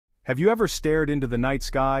Have you ever stared into the night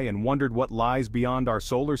sky and wondered what lies beyond our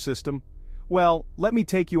solar system? Well, let me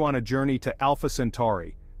take you on a journey to Alpha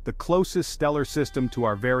Centauri, the closest stellar system to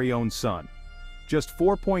our very own sun. Just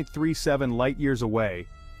 4.37 light-years away,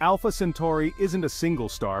 Alpha Centauri isn't a single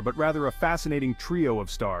star but rather a fascinating trio of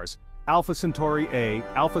stars: Alpha Centauri A,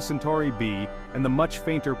 Alpha Centauri B, and the much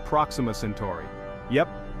fainter Proxima Centauri. Yep,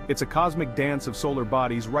 it's a cosmic dance of solar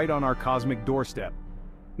bodies right on our cosmic doorstep.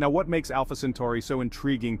 Now, what makes Alpha Centauri so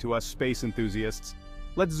intriguing to us space enthusiasts?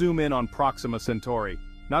 Let's zoom in on Proxima Centauri.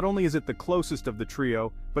 Not only is it the closest of the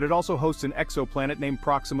trio, but it also hosts an exoplanet named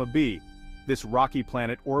Proxima b. This rocky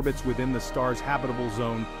planet orbits within the star's habitable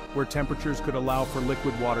zone, where temperatures could allow for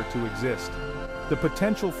liquid water to exist. The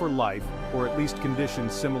potential for life, or at least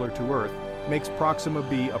conditions similar to Earth, makes Proxima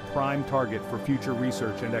b a prime target for future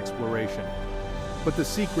research and exploration. But the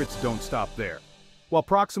secrets don't stop there. While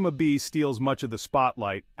Proxima b steals much of the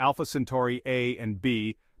spotlight, Alpha Centauri A and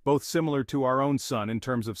B, both similar to our own sun in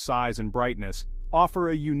terms of size and brightness, offer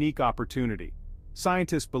a unique opportunity.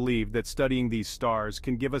 Scientists believe that studying these stars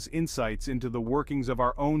can give us insights into the workings of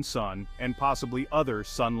our own sun and possibly other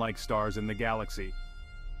sun-like stars in the galaxy.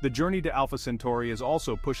 The journey to Alpha Centauri is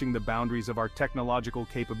also pushing the boundaries of our technological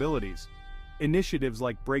capabilities. Initiatives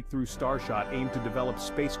like Breakthrough Starshot aim to develop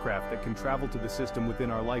spacecraft that can travel to the system within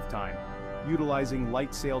our lifetime, utilizing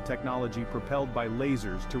light sail technology propelled by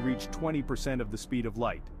lasers to reach 20% of the speed of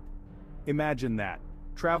light. Imagine that,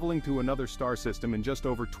 traveling to another star system in just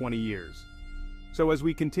over 20 years. So as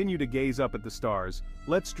we continue to gaze up at the stars,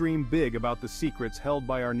 let's dream big about the secrets held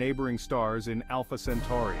by our neighboring stars in Alpha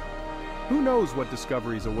Centauri. Who knows what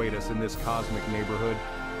discoveries await us in this cosmic neighborhood?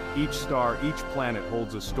 Each star, each planet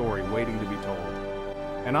holds a story waiting to be told.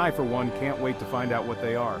 And I, for one, can't wait to find out what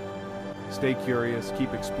they are. Stay curious,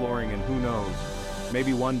 keep exploring, and who knows,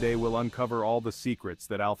 maybe one day we'll uncover all the secrets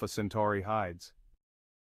that Alpha Centauri hides.